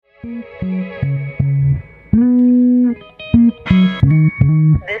This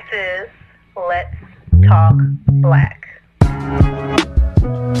is Let's Talk Black.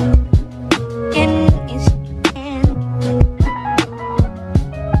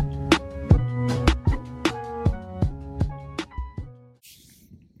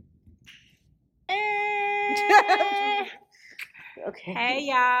 Okay. Hey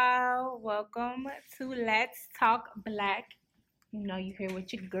y'all, welcome to Let's Talk Black. You know you here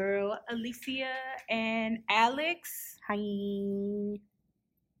with your girl Alicia and Alex. Hi.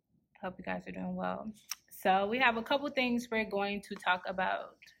 Hope you guys are doing well. So we have a couple things we're going to talk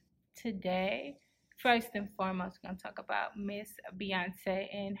about today. First and foremost, we're going to talk about Miss Beyonce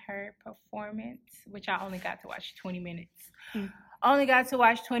and her performance, which I only got to watch 20 minutes. Only got to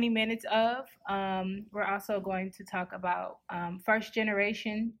watch 20 minutes of. We're also going to talk about first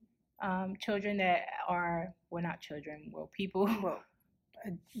generation children that are, well, not children, well, people. Well,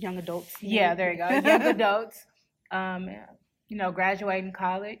 young adults. Yeah, there you go. Young adults, graduating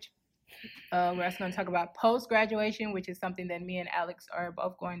college. We're also going to talk about post-graduation, which is something that me and Alex are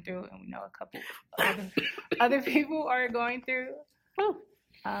both going through, and we know a couple other people are going through.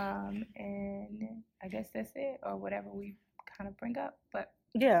 And I guess that's it, or whatever we kind of bring up. But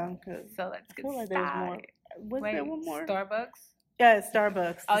yeah, so let's get like started. Was there one more? Starbucks. Yeah, it's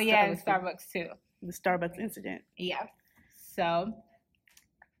Starbucks. Oh yeah, and Starbucks too. The Starbucks incident. Yeah. So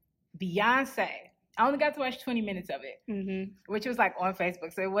Beyonce. I only got to watch 20 minutes of it, which was like on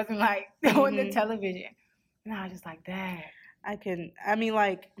Facebook, so it wasn't like on the television. And I was just like, dang. I knew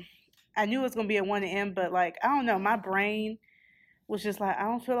it was gonna be a 1 a.m., but like I don't know, my brain was just like, I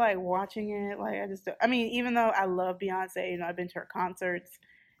don't feel like watching it. Like even though I love Beyonce, I've been to her concerts,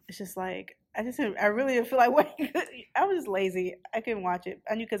 it's just like I really didn't feel like waiting. I was just lazy. I couldn't watch it.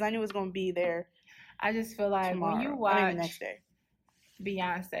 I knew it was gonna be there. I just feel like tomorrow, when you watch the next day.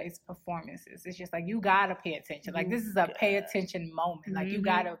 Beyonce's performances, it's just like you gotta pay attention. Like this is a pay attention moment. Like you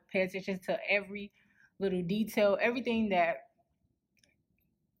gotta pay attention to every little detail, everything that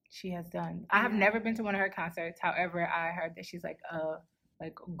she has done. I have never been to one of her concerts. However, I heard that she's like a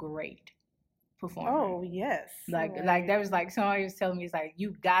great performer. Oh yes. Like there was like somebody was telling me, it's like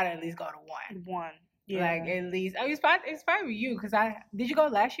you gotta at least go to one. One. Yeah. Like at least. I mean, it's probably you because did you go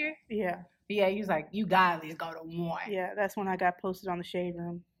last year? Yeah. Yeah, he was like, you gotta at least go to one. Yeah, that's when I got posted on the Shade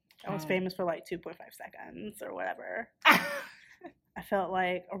Room. I was famous for like 2.5 seconds or whatever. I felt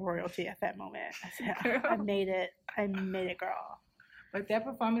like a royalty at that moment. I said, I made it. I made it, girl. But that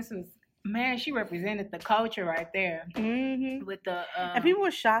performance was, man, she represented the culture right there. With the and people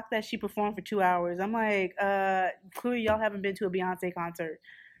were shocked that she performed for 2 hours. I'm like, clearly y'all haven't been to a Beyonce concert.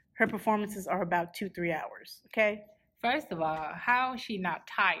 Her performances are about 2-3 hours. Okay. First of all, how is she not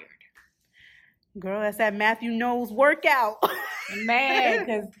tired? Girl, that's that Matthew Knowles workout. Man,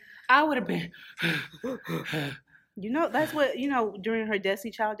 because I would have been. That's what, during her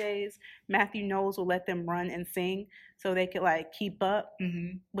Destiny Child days, Matthew Knowles will let them run and sing so they could like keep up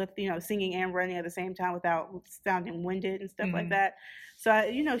with, singing and running at the same time without sounding winded and stuff like that.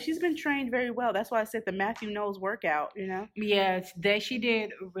 So, she's been trained very well. That's why I said the Matthew Knowles workout, Yeah, she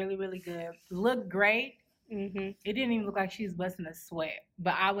did really, really good. Looked great. It didn't even look like she was busting a sweat,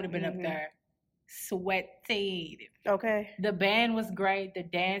 but I would have been up there sweated. Okay. The band was great. The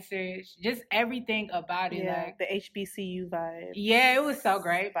dancers, just everything about it. Yeah, the HBCU vibe. Yeah, it was so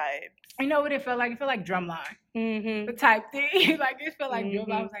great. Vibe. You know what it felt like? It felt like Drumline. The type thing. Like it felt like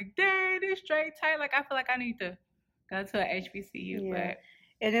Drumline. I was like, dang, this straight tight. Like I feel like I need to go to an HBCU. Yeah. But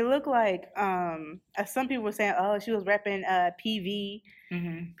and it looked like some people were saying, oh, she was repping PV,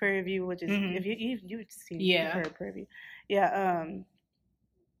 Prairie View, which is if you've seen heard Prairie View. Yeah,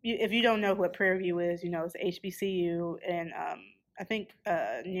 if you don't know what Prairie View is, it's HBCU, and I think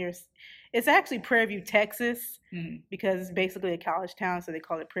it's actually Prairie View, Texas, because it's basically a college town, so they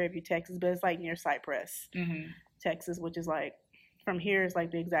call it Prairie View, Texas, but it's like near Cypress, Texas, which is like from here is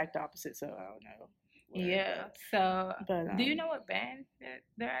like the exact opposite. So I don't know. Yeah. So, do you know what band that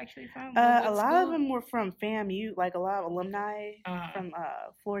they're actually from? A lot of them were from FAMU, like a lot of alumni from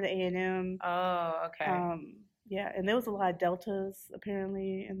Florida A&M. Oh, okay. Yeah, and there was a lot of Deltas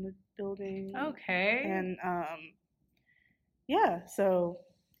apparently in the building. Okay. And yeah, so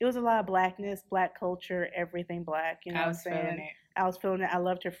it was a lot of blackness, black culture, everything black. I was feeling it. I was feeling it. I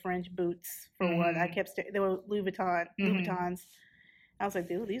loved her French boots for one. I kept they were Louboutins. I was like,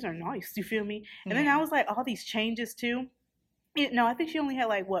 dude, these are nice. You feel me? And then I was like, all these changes too. No, I think she only had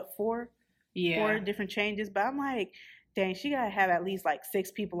like four different changes. But I'm like, dang, she gotta have at least like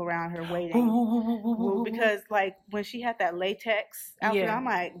 6 people around her waiting. Because like when she had that latex outfit, I'm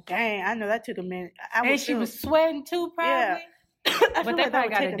like, dang, I know that took a minute. And she was sweating too, probably. Yeah. But they probably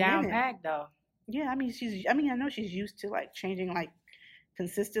got it down packed though. Yeah, I mean, I know she's used to like changing like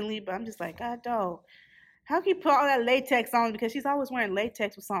consistently, but I'm just like, God, dog, how can you put all that latex on? Because she's always wearing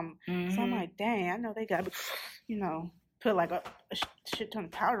latex or something. Mm-hmm. So I'm like, dang, I know they got, put like a shit ton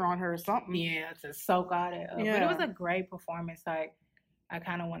of powder on her or something. Yeah, to soak all that up. Yeah. But it was a great performance. Like, I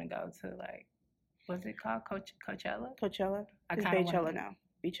kind of want to go to like, what's it called? Coachella? Coachella. It's Beachella now.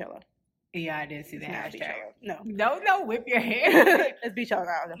 Beachella. Yeah, I did see that hashtag. No, whip your hair. It's Beachella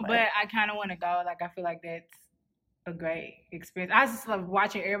now. But I kind of want to go. Like, I feel like that's a great experience. I just love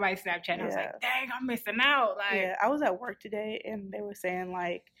watching everybody Snapchat. And I was like, dang, I'm missing out. Like, yeah, I was at work today, and they were saying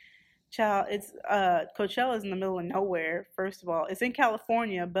like, child, it's Coachella is in the middle of nowhere. First of all, it's in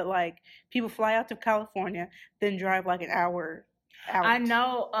California, but like people fly out to California, then drive like an hour out. I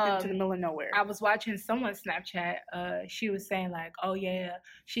know into the middle of nowhere. I was watching someone's Snapchat. She was saying like, oh yeah,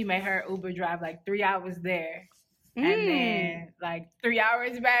 she made her Uber drive like 3 hours there. And then like 3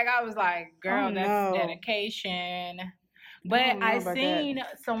 hours back. I was like, girl, that's dedication. But I seen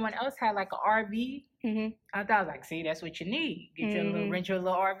someone else had like an RV. Mm-hmm. I thought I was like, see, that's what you need. Get your little, rent your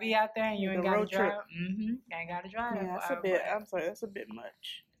little RV out there, and you ain't got to drive. Mm-hmm. You ain't got to drive. Yeah, that's a bit. I'm sorry, that's a bit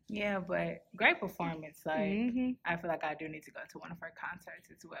much. Yeah, but great performance. Like, I feel like I do need to go to one of her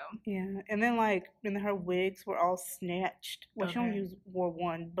concerts as well. Yeah, and then like, her wigs were all snatched. Well, she only wore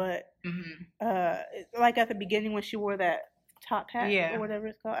one, but like at the beginning when she wore that top hat or whatever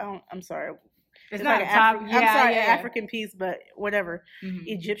it's called. I'm sorry. It's not like a top. I'm sorry, an African piece, but whatever.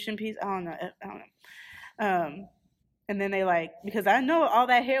 Egyptian piece. I don't know. And then they like, because I know all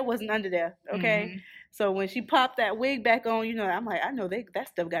that hair wasn't under there. Okay. So when she popped that wig back on, I'm like, I know that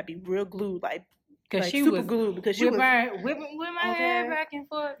stuff got to be real glued, like she super was glued, because she was whipping my hair back and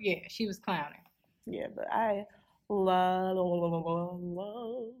forth. Yeah, she was clowning. Yeah, but I love.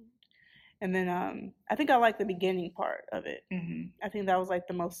 And then I think I like the beginning part of it. I think that was like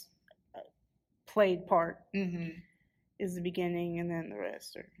the most played part. Is the beginning, and then the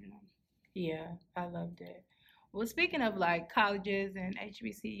rest are. Yeah, I loved it. Well, speaking of like colleges and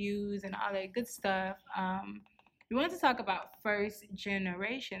HBCUs and all that good stuff, we wanted to talk about first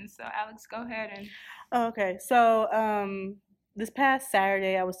generation. So, Alex, go ahead and. Okay, so this past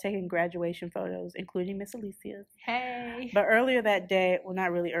Saturday, I was taking graduation photos, including Miss Alicia's. Hey. But earlier that day, well,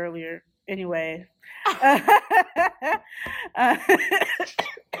 not really earlier. Anyway.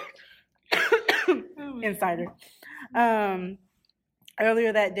 Insider.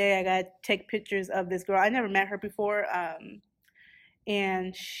 Earlier that day, I got to take pictures of this girl. I never met her before,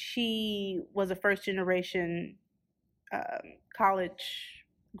 and she was a first generation college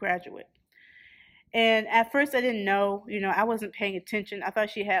graduate. And at first, I didn't know. I wasn't paying attention. I thought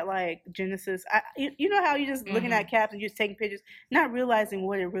she had like Genesis. You know how you're just looking at caps and you're just taking pictures, not realizing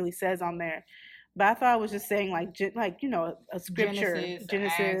what it really says on there. But I thought I was just saying like a scripture,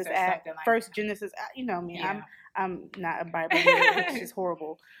 Genesis, Acts, first Genesis. You know me. Yeah. I'm not a Bible reader, which is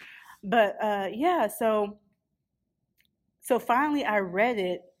horrible. But so finally I read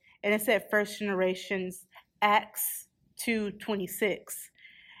it, and it said first generations, Acts 2:26,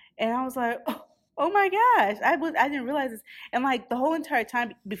 and I was like, oh my gosh, I didn't realize this. And like the whole entire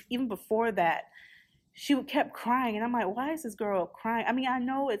time, even before that, she kept crying, and I'm like, why is this girl crying? I mean, I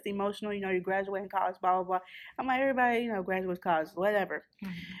know it's emotional, you're graduating college, blah, blah, blah. I'm like, everybody, graduates college, whatever.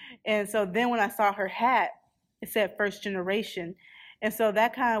 And so then when I saw her hat, it said first generation. And so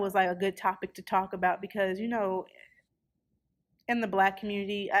that kind of was like a good topic to talk about, because, in the Black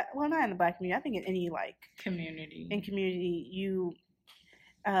community, not in the Black community, I think in any like community,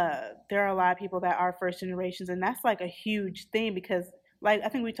 there are a lot of people that are first generations, and that's like a huge thing, because like I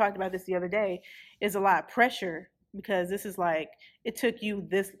think we talked about this the other day, is a lot of pressure, because this is like, it took you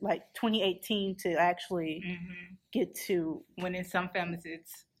this like 2018 to actually get to. When in some families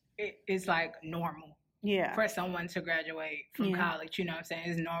it's like normal. Yeah. For someone to graduate from college, you know what I'm saying?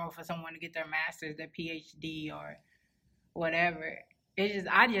 It's normal for someone to get their master's, their PhD, or whatever.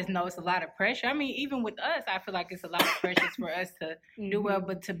 I just know it's a lot of pressure. I mean, even with us, I feel like it's a lot of pressure for us to do well,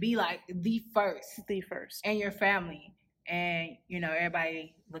 but to be like the first. And your family. And,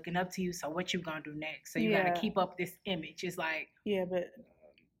 everybody looking up to you. So what you gonna do next? So you got to keep up this image. It's like, but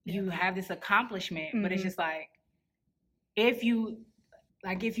you have this accomplishment, but it's just like, if you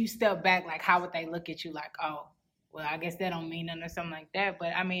step back, like, how would they look at you? Like, oh, well, I guess that don't mean nothing or something like that.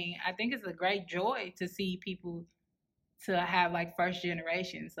 But I mean, I think it's a great joy to see people to have like first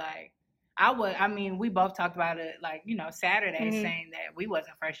generations. Like, we both talked about it, like, Saturday, saying that we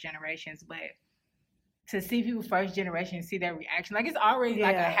wasn't first generations, but to see people first generation, see their reaction. Like, it's already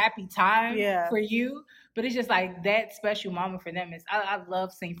like a happy time for you, but it's just like that special moment for them. I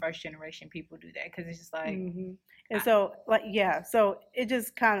love seeing first generation people do that, because it's just like, and so like, so it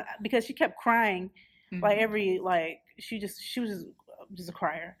just kind of, because she kept crying, like she was just a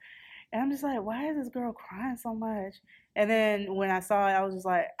crier. And I'm just like, why is this girl crying so much? And then when I saw it, I was just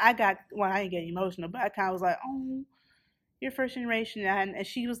like, I didn't get emotional, but I kind of was like, oh, you're first generation. And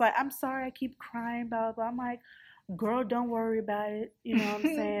she was like, I'm sorry, I keep crying, blah, blah, blah. I'm like, girl, don't worry about it. You know what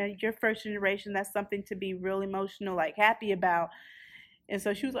I'm saying? You're first generation. That's something to be real emotional, like happy about. And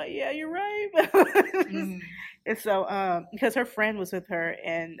so she was like, yeah, you're right. And so, because her friend was with her,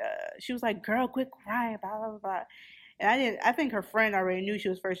 and she was like, girl, quit crying, blah, blah, blah. And I think her friend already knew she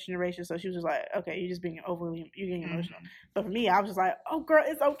was first generation, so she was just like, okay, you're just being you're getting emotional. But for me, I was just like, oh, girl,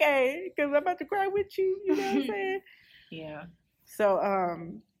 it's okay, because I'm about to cry with you. You know what I'm saying? Yeah.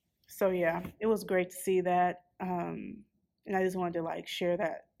 So yeah, it was great to see that. And I just wanted to like share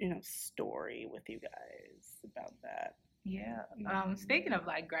that, story with you guys about that. Yeah. Speaking of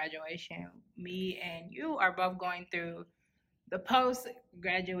like graduation, me and you are both going through the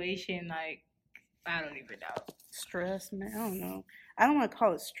post-graduation, like, I don't even know. Stress, man. I don't know. I don't want to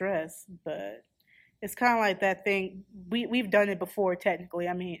call it stress, but it's kind of like that thing. We've done it before, technically.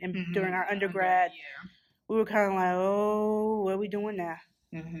 I mean, during our undergrad, we were kind of like, oh, what are we doing now?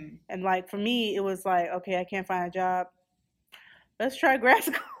 And like for me, it was like, okay, I can't find a job. Let's try grad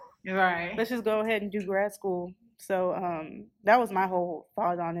school. Right. Let's just go ahead and do grad school. So that was my whole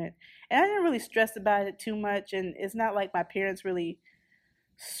thought on it. And I didn't really stress about it too much. And it's not like my parents really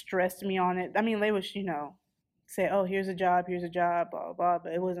stressed me on it. I mean, they would, say, oh, here's a job, blah, blah, blah.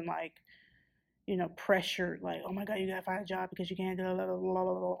 But it wasn't like, pressured, like, oh my God, you gotta find a job because you can't do blah, blah, blah,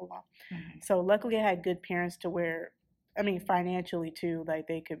 blah, blah, blah. So luckily I had good parents to where, I mean, financially too, like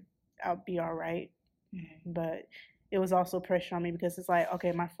they could be all right. But it was also pressure on me because it's like,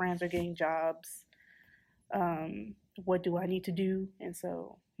 okay, my friends are getting jobs. What do I need to do? And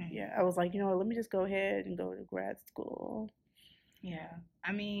so, yeah, I was like, let me just go ahead and go to grad school. Yeah.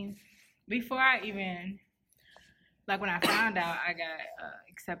 I mean, before I even, like when I found out I got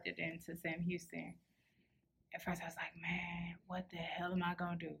accepted into Sam Houston, at first I was like, man, what the hell am I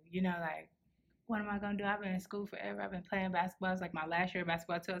going to do? Like, what am I going to do? I've been in school forever. I've been playing basketball. It was like my last year of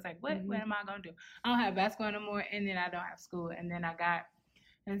basketball too. I was like, what am I going to do? I don't have basketball no more, and then I don't have school. And then I got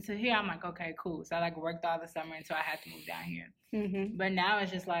into here. I'm like, okay, cool. So I like worked all the summer until I had to move down here. But now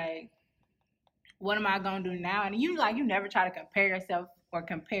it's just like, what am I going to do now? And you never try to compare yourself or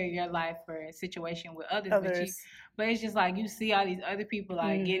compare your life or a situation with others. But it's just like you see all these other people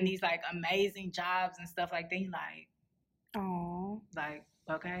like getting these like amazing jobs and stuff like that. You like, oh, like,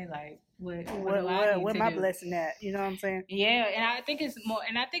 okay, like what am I blessing at? You know what I'm saying? Yeah, and I think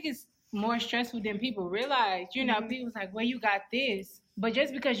it's more stressful than people realize. People's like, well, you got this, but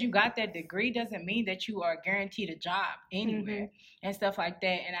just because you got that degree doesn't mean that you are guaranteed a job anywhere and stuff like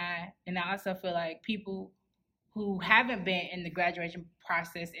that. And I also feel like people who haven't been in the graduation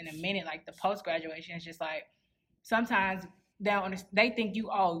process in a minute, like the post-graduation, it's just like sometimes they think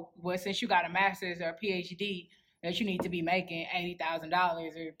since you got a master's or a PhD, that you need to be making $80,000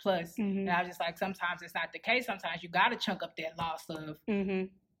 or plus. And I was just like, sometimes it's not the case. Sometimes you got to chunk up that loss of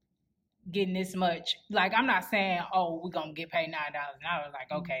getting this much. Like, I'm not saying, oh, we're going to get paid $9 an hour.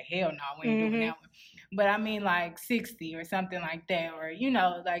 Like, okay, hell no, we ain't doing that one. But I mean, like 60 or something like that, or,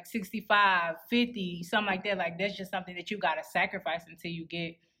 like 65, 50, something like that. Like, that's just something that you got to sacrifice until you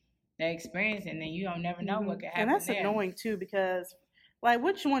get the experience, and then you don't never know what could happen. And that's annoying, too, because, like,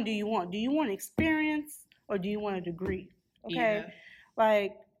 which one do you want? Do you want experience or do you want a degree? Okay? Yeah.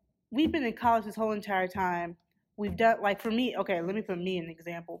 Like, we've been in college this whole entire time. We've done, like, for me, okay, let me put me in an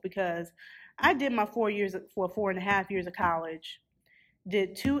example, because I did my 4.5 years of college,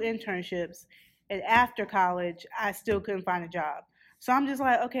 did 2 internships, and after college, I still couldn't find a job. So I'm just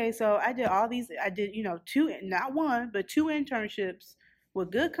like, okay, so I did 2, not 1, but 2 internships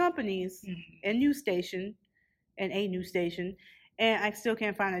with good companies and a new station, and I still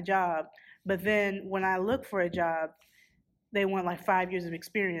can't find a job. But then when I look for a job, they want like 5 years of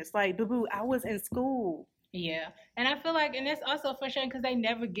experience. Like, boo-boo, I was in school. Yeah. And I feel like, and that's also frustrating because they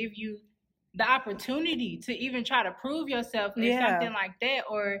never give you the opportunity to even try to prove yourself or something like that.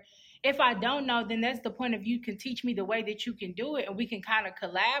 Or if I don't know, then that's the point of you can teach me the way that you can do it and we can kind of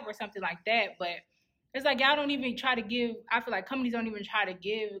collab or something like that. But it's like y'all don't even try to give, I feel like companies don't even try to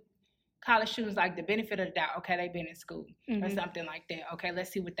give college students like the benefit of the doubt. Okay, they've been in school or something like that. Okay,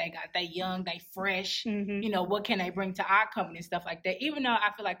 let's see what they got. They young, they fresh. What can they bring to our company and stuff like that. Even though I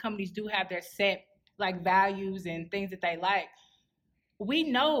feel like companies do have their set like values and things that they like, we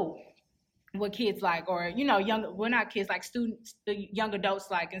know what kids like, or we're not kids, like students, the young adults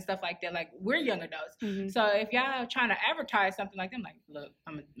like, and stuff like that. Like, we're young adults. So if y'all trying to advertise something like that, I'm like, look,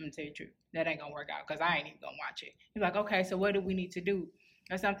 I'm gonna tell you the truth, that ain't gonna work out, because I ain't even gonna watch it. He's like, okay, so what do we need to do,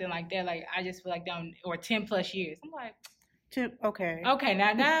 or something like that. Like, I just feel like down, or 10 plus years. I'm like, okay, now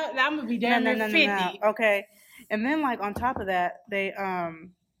I'm gonna be down there 50. No. Okay, and then like on top of that, they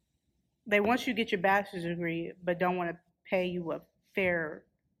want you to get your bachelor's degree, but don't want to pay you a fair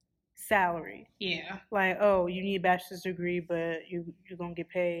salary. Yeah. Like, oh, you need a bachelor's degree, but you're gonna get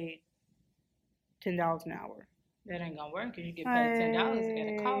paid $10 an hour. That ain't gonna work, because you get paid $10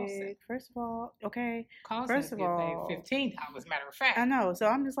 at a call center. First of all, okay. Call first of all, paid $15. Matter of fact, I know. So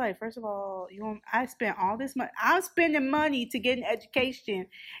I'm just like, first of all, I spent all this money. I'm spending money to get an education,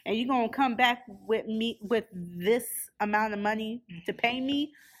 and you're gonna come back with me with this amount of money to pay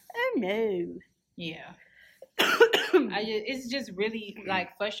me? Oh no. Yeah. It's just really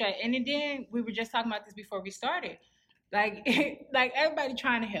like frustrating. And then we were just talking about this before we started. Like, like everybody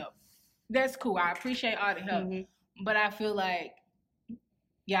trying to help. That's cool. I appreciate all the help. But I feel like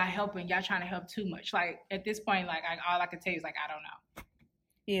y'all trying to help too much. Like, at this point, like, all I can tell you is, like, I don't know.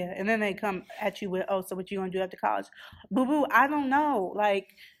 Yeah, and then they come at you with, oh, so what you gonna do after college? Boo-boo, I don't know.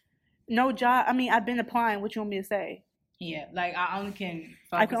 Like, no job. I mean, I've been applying. What you want me to say? Yeah, like, I only can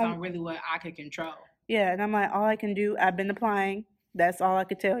focus on really what I can control. Yeah, and I'm like, all I can do, I've been applying. That's all I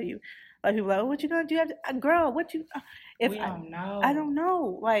could tell you. Like, people are like, oh, what you gonna do after? Girl, what you? We don't know. I don't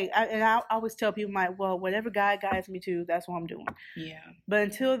know. Like, I always tell people, like, well, whatever God guides me to, that's what I'm doing. Yeah. But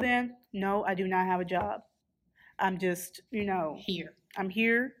until then, no, I do not have a job. I'm just, here. I'm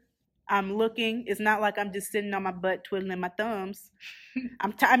here. I'm looking. It's not like I'm just sitting on my butt twiddling my thumbs.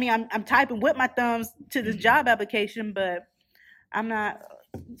 I'm typing with my thumbs to this job application, but I'm not.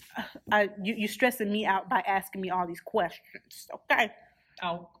 You're stressing me out by asking me all these questions. Okay.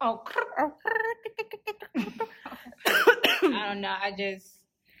 Oh. I don't know.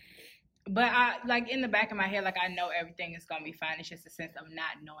 But I, like, in the back of my head, like, I know everything is gonna be fine. It's just a sense of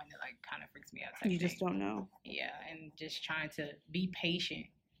not knowing that, like, kind of freaks me out. You just don't know. Yeah, and just trying to be patient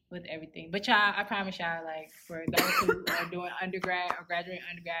with everything. But y'all, I promise y'all, like, for those who are doing undergrad or graduating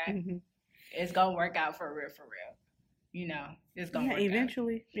undergrad, it's gonna work out for real. It's gonna work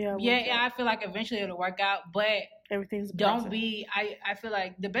eventually. Out. Yeah, I feel like eventually it'll work out, but everything's don't be. I feel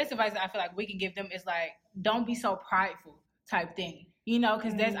like the best advice I feel like we can give them is, like, don't be so prideful type thing,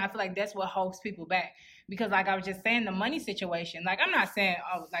 because that's, I feel like that's what holds people back. Because, like I was just saying, the money situation, like, I'm not saying,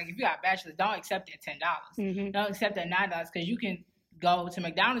 oh, like, if you got a bachelor's, don't accept that $10. Don't accept that $9, because you can go to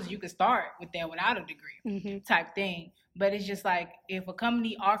McDonald's, you can start with that without a degree type thing. But it's just like, if a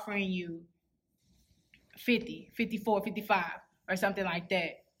company offering you 50, 54, 55 or something like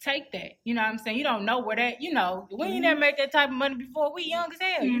that, take that. You know what I'm saying? You don't know where that, we ain't never made that type of money before. We young as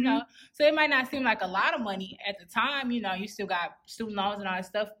hell, So it might not seem like a lot of money at the time, you still got student loans and all that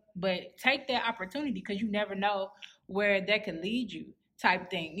stuff, but take that opportunity, because you never know where that could lead you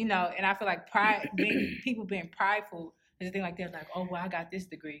type thing, And I feel like people being prideful is a thing like that, like, oh, well, I got this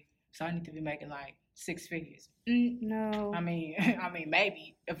degree, so I need to be making like 6 figures. No. I mean,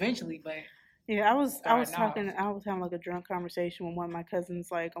 maybe eventually, but yeah, I was having like a drunk conversation with one of my cousins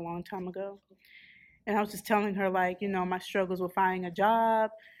like a long time ago, and I was just telling her, like, my struggles with finding a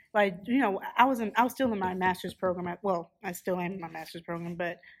job. Like, I was still in my master's program. I still am in my master's program,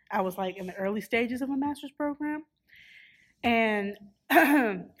 but I was like in the early stages of my master's program, and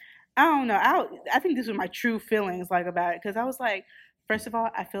I don't know. I think these were my true feelings, like, about it, because I was like, first of all,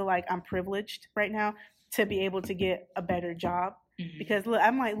 I feel like I'm privileged right now to be able to get a better job. Because look,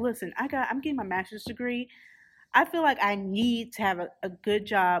 I'm like, listen, I'm getting my master's degree. I feel like I need to have a good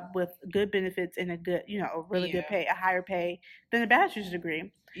job with good benefits and a good, a really good pay, a higher pay than a bachelor's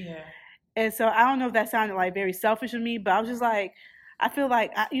degree. Yeah. And so I don't know if that sounded like very selfish of me, but I was just like, I feel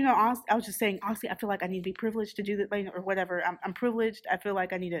like, honestly, I was just saying, honestly, I feel like I need to be privileged to do that, or whatever. I'm privileged. I feel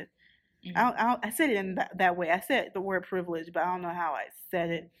like I need to. I said it in that way. I said the word privilege, but I don't know how I said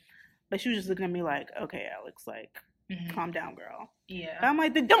it. But she was just looking at me like, okay, Alex, like, calm down, girl. Yeah. But I'm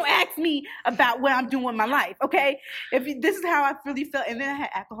like, then don't ask me about what I'm doing with my life, okay? This is how I really felt. And then I had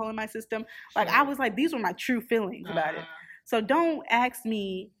alcohol in my system. Like, I was like, these were my true feelings about it. So don't ask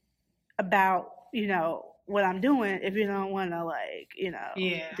me about, what I'm doing if you don't want to, like,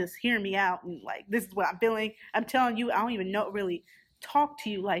 just hear me out. And, like, this is what I'm feeling. I'm telling you, I don't even really talk to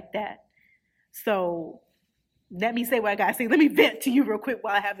you like that. So let me say what I got to say. Let me vent to you real quick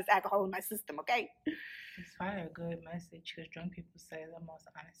while I have this alcohol in my system, okay? It's probably a good message, because drunk people say the most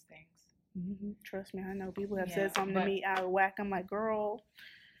honest things. Trust me, I know people have said something to me out of whack. I'm like, girl.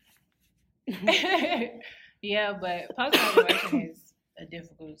 Yeah, but post-graduation is a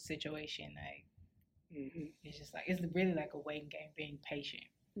difficult situation. Like, it's just like, it's really like a waiting game, being patient.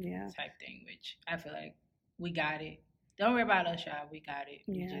 Yeah. Type thing, which I feel like we got it. Don't worry about us, y'all. We got it.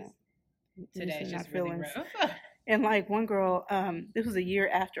 Yeah. Today's just really rough. And like one girl, this was a year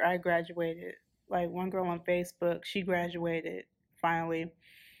after I graduated. Like one girl on Facebook, she graduated finally.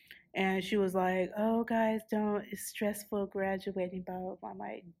 And she was like, "Oh, guys, it's stressful graduating." Blah, blah, blah. I'm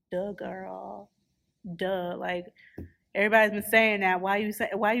like, "Duh, girl, duh." Like everybody's been saying that. Why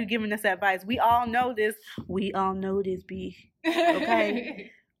are you giving us advice? We all know this. We all know this, B.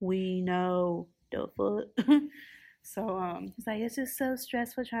 Okay, we know the fuck. So it's like it's just so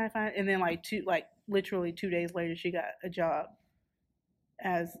stressful trying to find. And then literally 2 days later, she got a job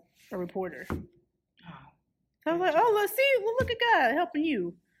as a reporter. Oh, so I was like, "Oh, let's see. Well, look at God helping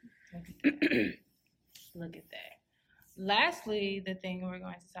you." Look at that. Lastly, the thing we're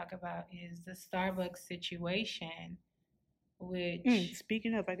going to talk about is the Starbucks situation, which...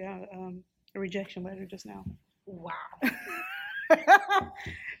 Speaking of, I got a rejection letter just now. Wow. I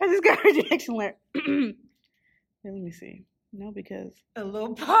just got a rejection letter. Let me see. No, because... A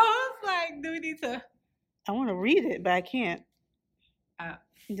little pause? Like, do we need to... I want to read it, but I can't.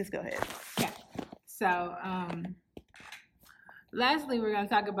 Just go ahead. Okay. So, lastly, we're going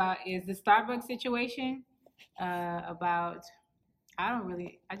to talk about is the Starbucks situation. I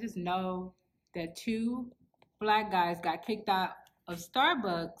just know that 2 Black guys got kicked out of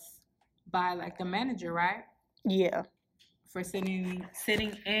Starbucks by like the manager, right? Yeah. For sitting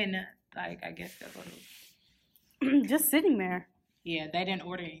in, like, I guess that's what it was. Just sitting there. Yeah, they didn't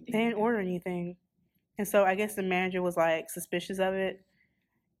order anything. They didn't order anything. And so I guess the manager was like suspicious of it.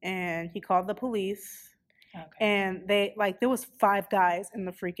 And he called the police. Okay. And there was 5 guys in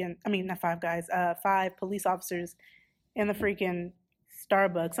the freaking, not 5 guys, 5 police officers in the freaking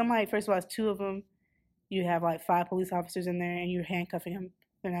Starbucks. I'm like, first of all, it's 2 of them. You have like 5 police officers in there and you're handcuffing them.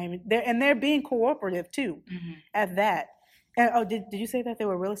 They're not even there. And they're being cooperative too at that. And did you say that they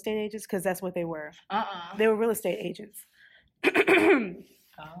were real estate agents? Because that's what they were. They were real estate agents.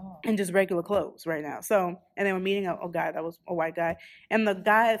 In just regular clothes right now. So, and they were meeting a guy that was a white guy. And the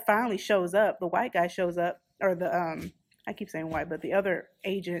guy finally shows up. The white guy shows up. Or I keep saying white, but the other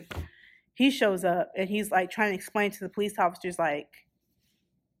agent, he shows up and he's like trying to explain to the police officers, like,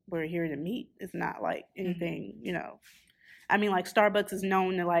 we're here to meet. It's not like anything, like Starbucks is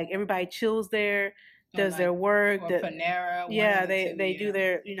known to like everybody chills there, does their work. Or Panera. Yeah, they do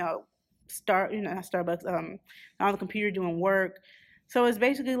their, not Starbucks, on the computer doing work. So it's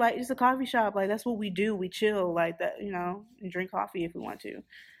basically like just a coffee shop. Like that's what we do. We chill like that, and drink coffee if we want to.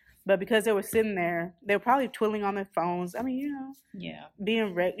 But because they were sitting there, they were probably twiddling on their phones. Yeah,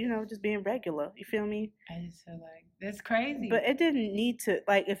 being just being regular. You feel me? I just feel like that's crazy. But it didn't need to.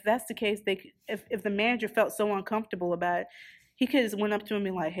 Like, if that's the case, if the manager felt so uncomfortable about it, he could have went up to him and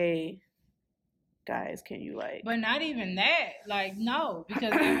been like, "Hey, guys, can you like?" But not even that. Like, no,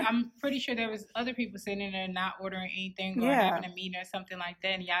 because I'm pretty sure there was other people sitting there not ordering anything or having a meeting or something like that.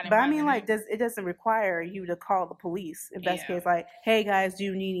 And y'all didn't. But it doesn't require you to call the police if that's the case. Like, hey guys, do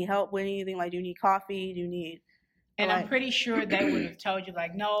you need any help with anything? Like, do you need coffee? Do you need? And I'm pretty sure they would have told you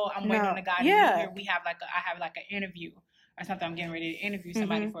like, no, I'm waiting on the guy to be here. I have like an interview or something. I'm getting ready to interview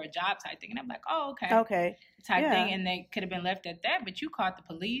somebody for a job type thing. And I'm like, oh, okay. Okay. Type thing. And they could have been left at that, but you called the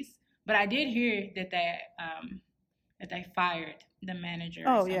police. But I did hear that they fired the manager.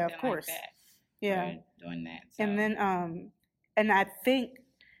 Oh yeah, of course. Like that yeah, for doing that. So. And then and I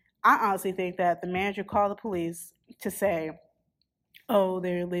honestly think that the manager called the police to say, oh,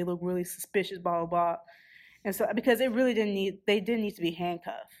 they look really suspicious, blah blah blah, and so because they didn't need to be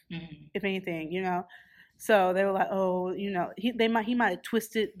handcuffed, if anything, So they were like, oh, he might have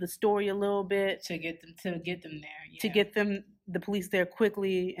twisted the story a little bit to get them there, to get the police there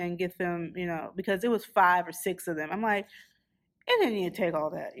quickly and get them, because it was 5 or 6 of them. I'm like, it didn't need to take all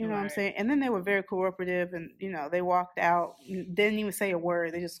that, you know what I'm saying? And then they were very cooperative, and they walked out, didn't even say a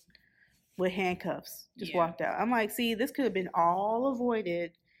word. They just with handcuffs just walked out. I'm like, see, this could have been all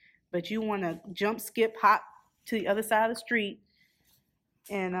avoided, but you want to jump, skip, hop to the other side of the street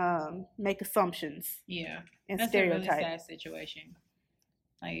and make assumptions. Yeah. And that's stereotype. A really sad situation.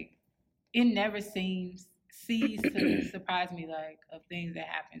 Like, it never ceases to surprise me, like, of things that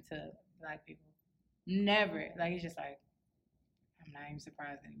happen to Black people. Never. Like, it's just like, I'm not even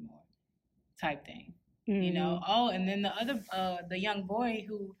surprised anymore type thing. Oh, and then the other, the young boy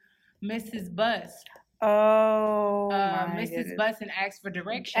who missed his bus. Oh, missed his bus and asked for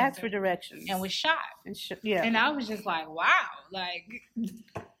directions. And was shot. And I was just like, wow, like,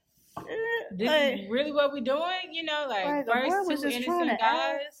 this is really what we're doing? First 2 innocent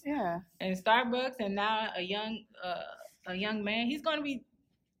guys in Starbucks, and now a young a young man, he's gonna be,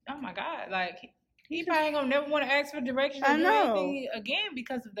 oh my God, like he probably ain't gonna never want to ask for directions or anything again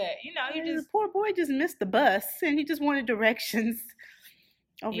because of that. You know, he just, the poor boy just missed the bus and he just wanted directions.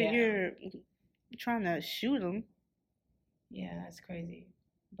 Over here trying to shoot him. Yeah, that's crazy.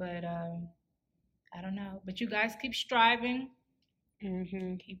 But I don't know. But you guys keep striving.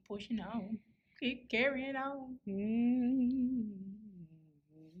 Mm-hmm. Keep pushing on. Keep carrying on. Mm-hmm.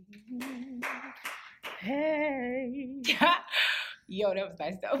 Hey. Yo, that was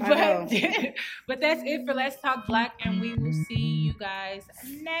nice though. But that's it for Let's Talk Black, and we will see you guys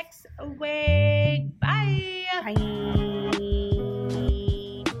next week. Bye. Bye.